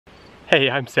Hey,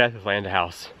 I'm Seth with Land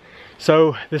House.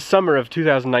 So this summer of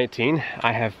 2019,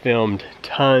 I have filmed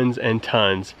tons and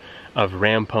tons of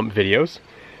ram pump videos.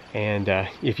 And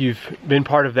if you've been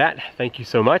part of that, thank you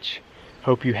so much.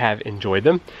 Hope you have enjoyed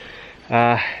them.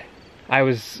 I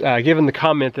was given the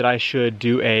comment that I should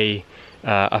do a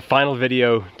final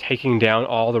video taking down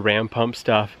all the ram pump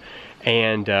stuff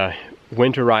and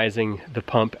winterizing the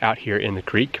pump out here in the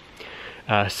creek.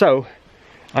 So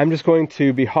I'm just going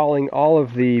to be hauling all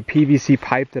of the PVC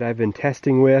pipe that I've been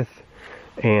testing with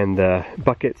and the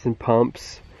buckets and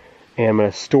pumps, and I'm going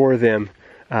to store them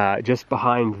just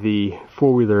behind the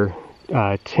four-wheeler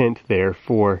tent there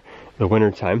for the winter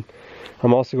time.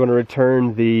 I'm also going to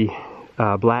return the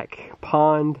black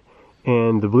pond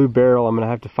and the blue barrel. I'm going to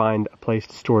have to find a place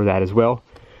to store that as well.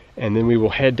 And then we will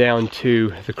head down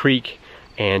to the creek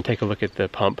and take a look at the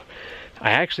pump. I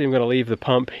actually am going to leave the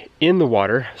pump in the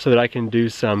water so that I can do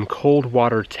some cold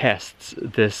water tests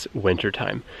this winter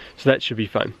time. So that should be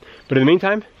fun. But in the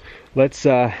meantime, let's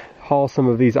haul some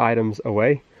of these items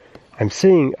away. I'm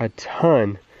seeing a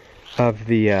ton of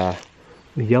the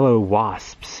yellow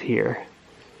wasps here.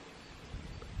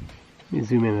 Let me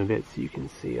zoom in a bit so you can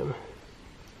see them.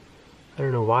 I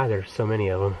don't know why there's so many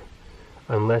of them,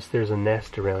 unless there's a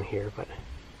nest around here, but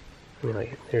I mean,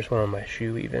 like, there's one on my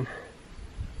shoe even.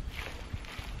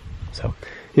 So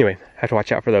anyway, I have to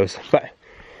watch out for those, but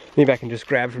maybe I can just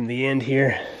grab from the end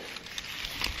here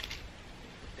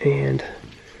and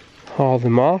haul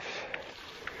them off,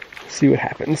 see what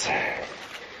happens.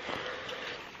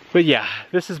 But yeah,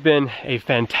 this has been a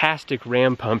fantastic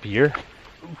ram pump year.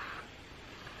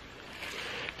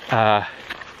 I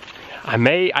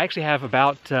actually have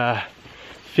about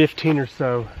 15 or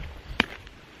so,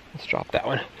 let's drop that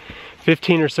one,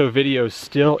 15 or so videos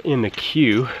still in the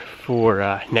queue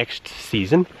for next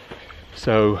season.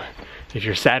 So if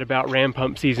you're sad about ram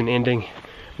pump season ending,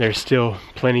 there's still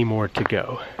plenty more to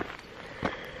go.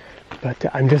 But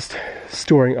I'm just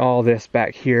storing all this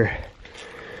back here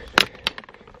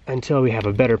until we have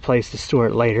a better place to store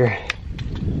it later.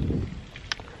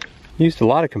 Used a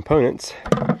lot of components.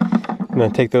 I'm gonna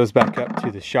take those back up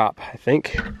to the shop, I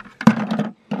think,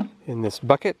 in this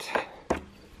bucket.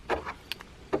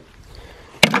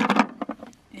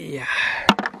 Yeah.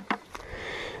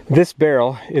 This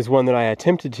barrel is one that I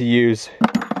attempted to use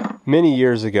many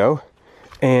years ago,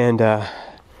 and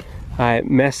I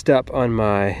messed up on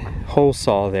my hole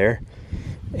saw there,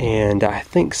 and I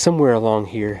think somewhere along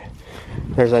here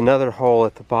there's another hole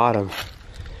at the bottom.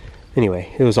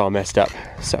 Anyway, it was all messed up,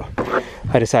 so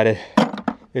I decided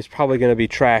it's probably going to be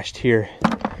trashed here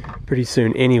pretty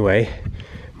soon anyway.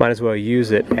 Might as well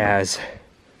use it as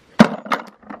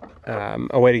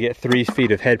a way to get 3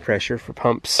 feet of head pressure for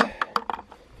pumps.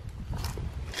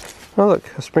 Oh look,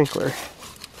 a sprinkler.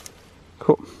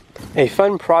 Cool. A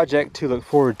fun project to look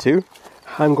forward to.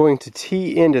 I'm going to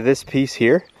tee into this piece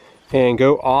here and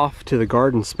go off to the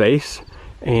garden space,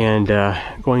 and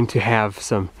going to have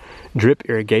some drip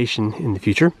irrigation in the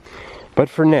future. But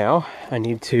for now, I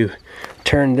need to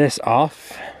turn this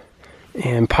off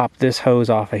and pop this hose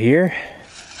off of here.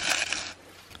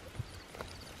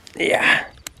 Yeah.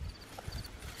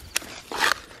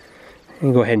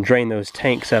 And go ahead and drain those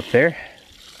tanks up there.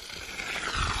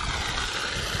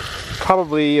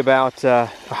 Probably about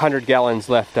 100 gallons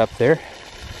left up there.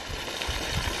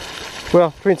 Well,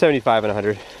 between 75 and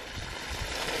 100.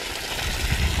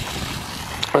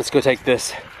 Let's go take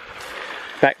this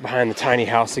back behind the tiny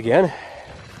house again.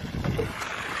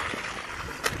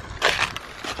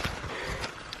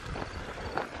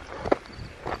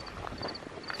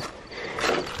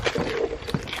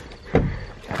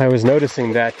 I was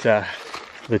noticing that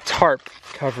the tarp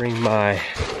covering my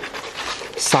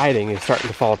siding is starting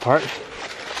to fall apart.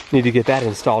 Need to get that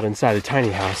installed inside the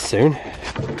tiny house soon.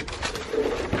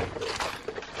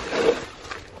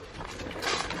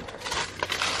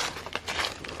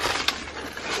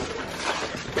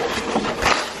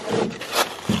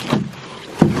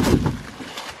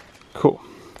 Cool.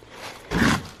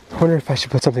 I wonder if I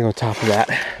should put something on top of that.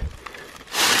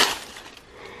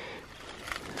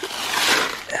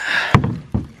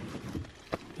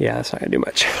 Yeah, that's not gonna do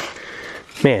much.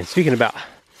 Man, speaking about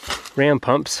ram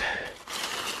pumps,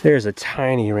 there's a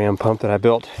tiny ram pump that I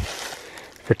built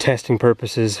for testing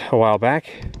purposes a while back.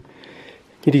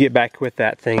 Need to get back with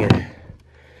that thing and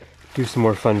do some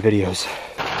more fun videos.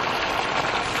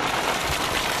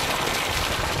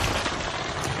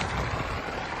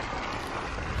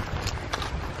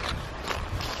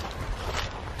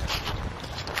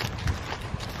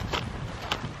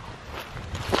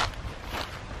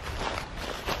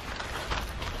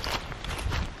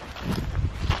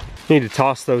 Need to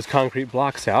toss those concrete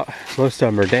blocks out. Most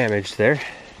of them are damaged there.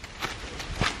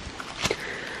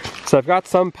 So I've got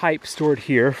some pipe stored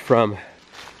here from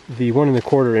the 1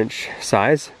 1/4 inch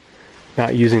size.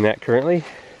 Not using that currently.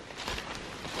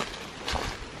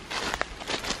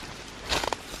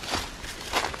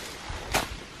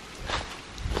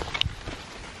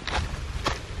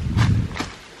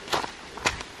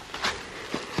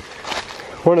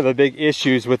 One of the big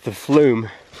issues with the flume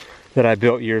that I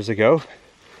built years ago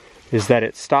is that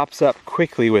it stops up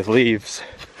quickly with leaves,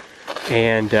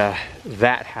 and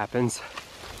that happens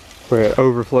where it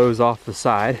overflows off the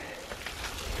side.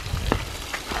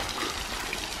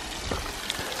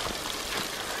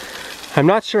 I'm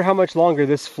not sure how much longer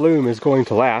this flume is going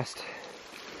to last.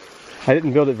 I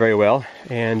didn't build it very well,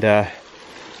 and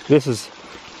this is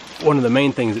one of the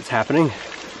main things that's happening.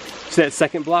 See that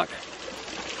second block?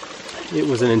 It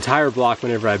was an entire block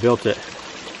whenever I built it,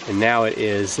 and now it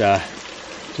is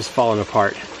just falling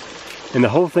apart. And the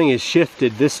whole thing is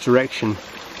shifted this direction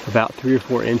about 3 or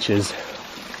 4 inches.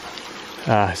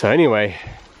 So anyway,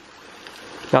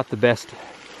 not the best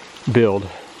build.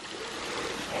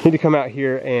 I need to come out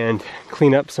here and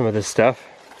clean up some of this stuff.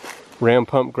 Ram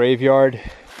pump graveyard,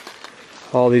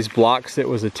 all these blocks. It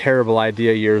was a terrible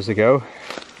idea years ago.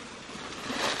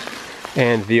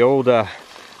 And the old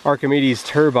Archimedes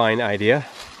turbine idea.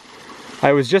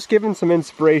 I was just given some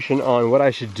inspiration on what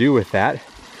I should do with that.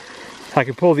 I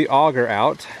could pull the auger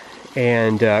out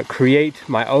and create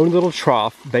my own little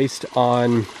trough based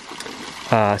on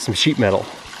some sheet metal.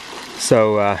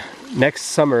 So next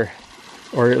summer,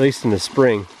 or at least in the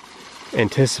spring,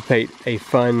 anticipate a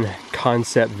fun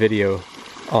concept video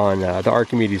on the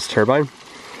Archimedes turbine.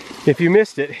 If you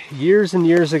missed it, years and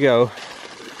years ago,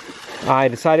 I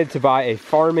decided to buy a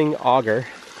farming auger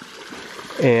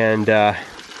and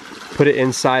put it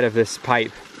inside of this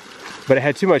pipe, but it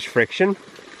had too much friction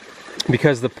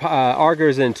because the auger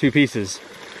is in 2 pieces.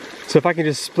 So if I can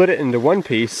just split it into 1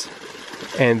 piece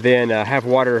and then have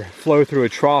water flow through a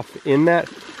trough in that,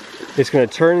 it's going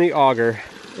to turn the auger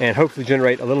and hopefully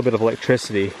generate a little bit of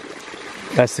electricity.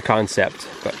 That's the concept.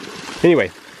 But anyway,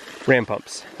 ram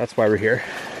pumps, that's why we're here.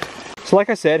 So like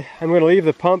I said, I'm going to leave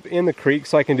the pump in the creek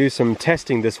so I can do some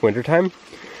testing this wintertime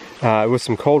with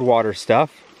some cold water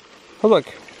stuff. Oh look,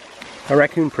 a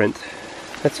raccoon print.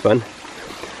 That's fun.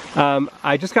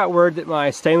 I just got word that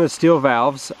my stainless steel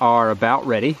valves are about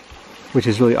ready, which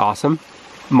is really awesome.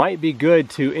 Might be good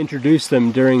to introduce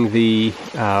them during the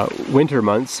winter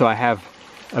months so I have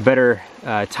a better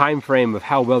time frame of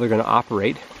how well they're going to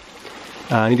operate.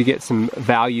 I need to get some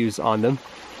values on them.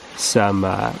 Some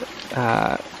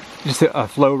just a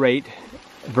flow rate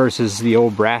versus the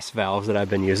old brass valves that I've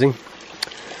been using.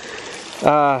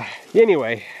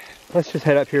 Anyway, let's just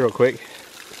head up here real quick.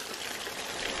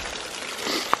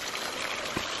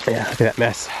 Yeah, look at that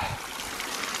mess.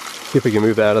 See if we can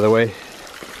move that out of the way.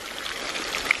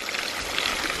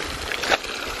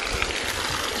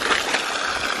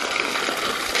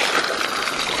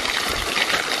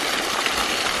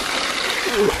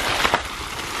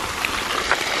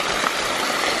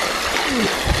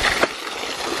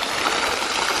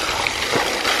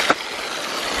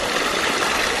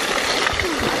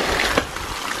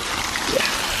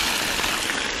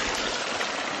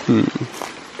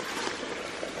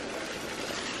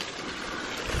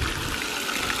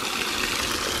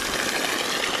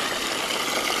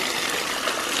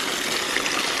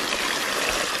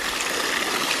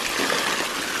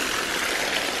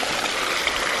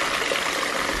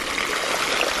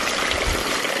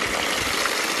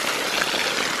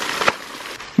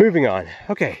 Moving on.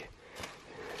 Okay,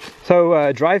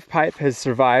 so drive pipe has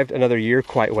survived another year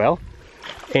quite well,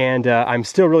 and I'm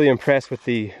still really impressed with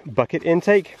the bucket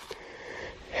intake.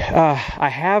 I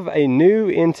have a new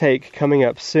intake coming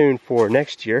up soon for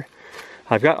next year.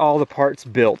 I've got all the parts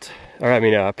built, or I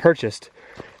mean purchased.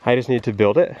 I just need to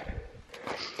build it.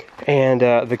 And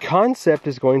the concept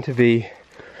is going to be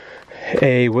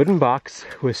a wooden box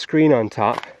with screen on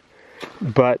top,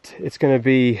 but it's going to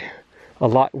be a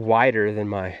lot wider than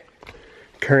my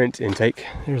current intake.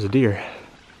 There's a deer.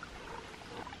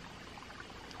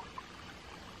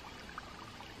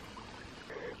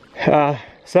 So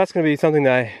that's going to be something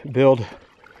that I build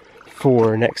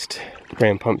for next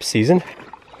ram pump season,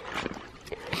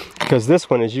 because this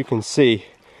one, as you can see,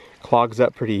 clogs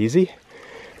up pretty easy.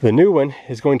 The new one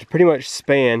is going to pretty much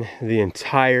span the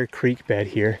entire creek bed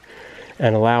here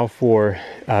and allow for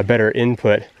better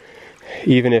input,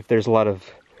 even if there's a lot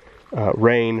of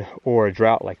rain or a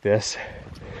drought like this.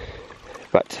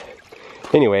 But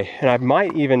anyway, and I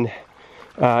might even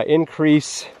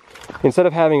increase, instead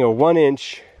of having a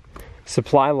 1-inch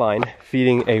supply line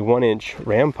feeding a 1-inch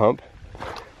ram pump,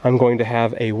 I'm going to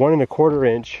have a 1 1/4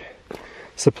 inch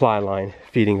supply line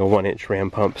feeding a 1-inch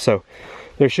ram pump. So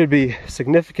there should be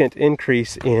significant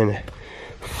increase in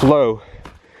flow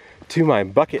to my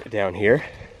bucket down here,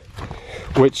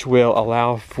 which will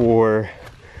allow for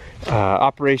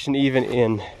operation even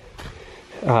in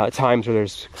times where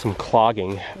there's some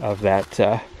clogging of that,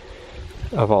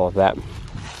 of all of that.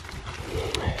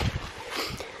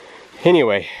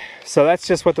 Anyway, so that's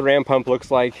just what the ram pump looks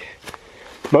like.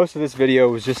 Most of this video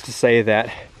was just to say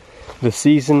that the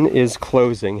season is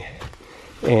closing,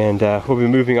 and we'll be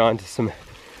moving on to some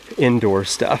indoor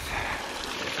stuff.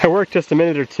 I worked just a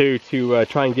minute or two to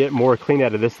try and get more clean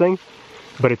out of this thing,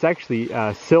 but it's actually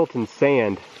silt and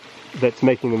sand that's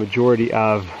making the majority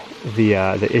of the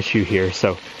issue here.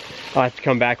 So I'll have to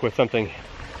come back with something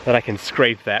that I can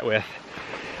scrape that with.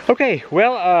 Okay,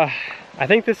 well, I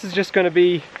think this is just going to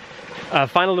be a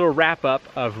final little wrap up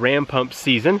of ram pump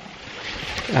season.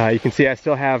 You can see I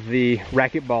still have the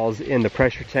racket balls in the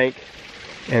pressure tank,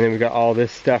 and then we've got all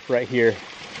this stuff right here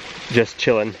just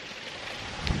chilling.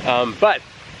 But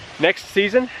next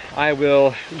season I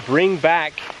will bring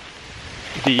back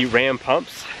the ram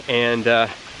pumps, and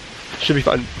should be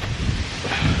fun.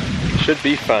 Should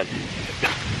be fun.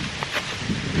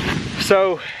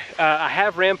 So I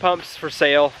have ram pumps for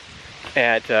sale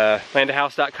at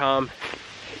landahouse.com,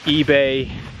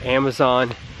 eBay,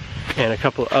 Amazon, and a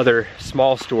couple other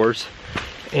small stores,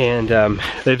 and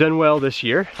they've done well this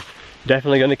year.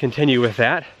 Definitely going to continue with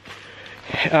that.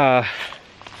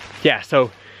 Yeah,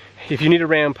 so if you need a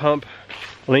ram pump,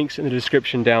 links in the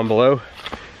description down below.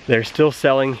 They're still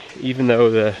selling, even though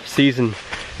the season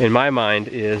in my mind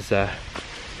is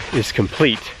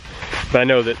complete. But I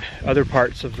know that other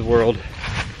parts of the world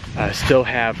still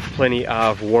have plenty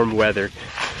of warm weather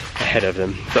ahead of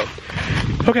them. So,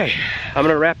 okay, I'm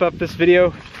gonna wrap up this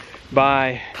video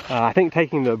by I think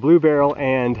taking the blue barrel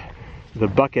and the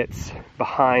buckets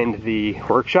behind the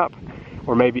workshop,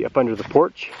 or maybe up under the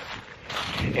porch,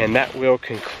 and that will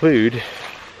conclude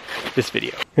this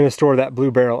video. I'm gonna store that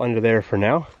blue barrel under there for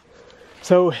now.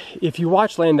 So if you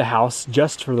watch Land to House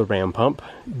just for the ram pump,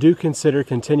 do consider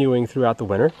continuing throughout the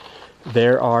winter.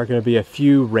 There are going to be a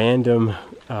few random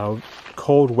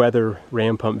cold weather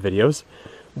ram pump videos,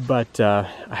 but I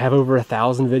have over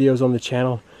 1,000 videos on the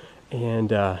channel, and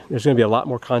there's going to be a lot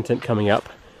more content coming up.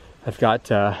 I've got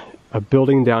a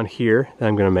building down here that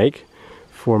I'm going to make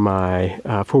for my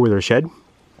four-wheeler shed.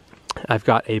 I've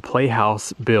got a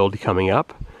playhouse build coming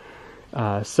up.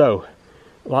 So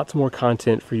lots more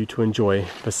content for you to enjoy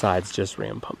besides just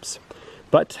ram pumps.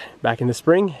 But back in the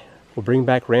spring, we'll bring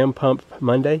back Ram Pump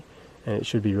Monday, and it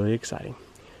should be really exciting.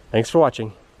 Thanks for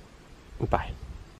watching. Bye.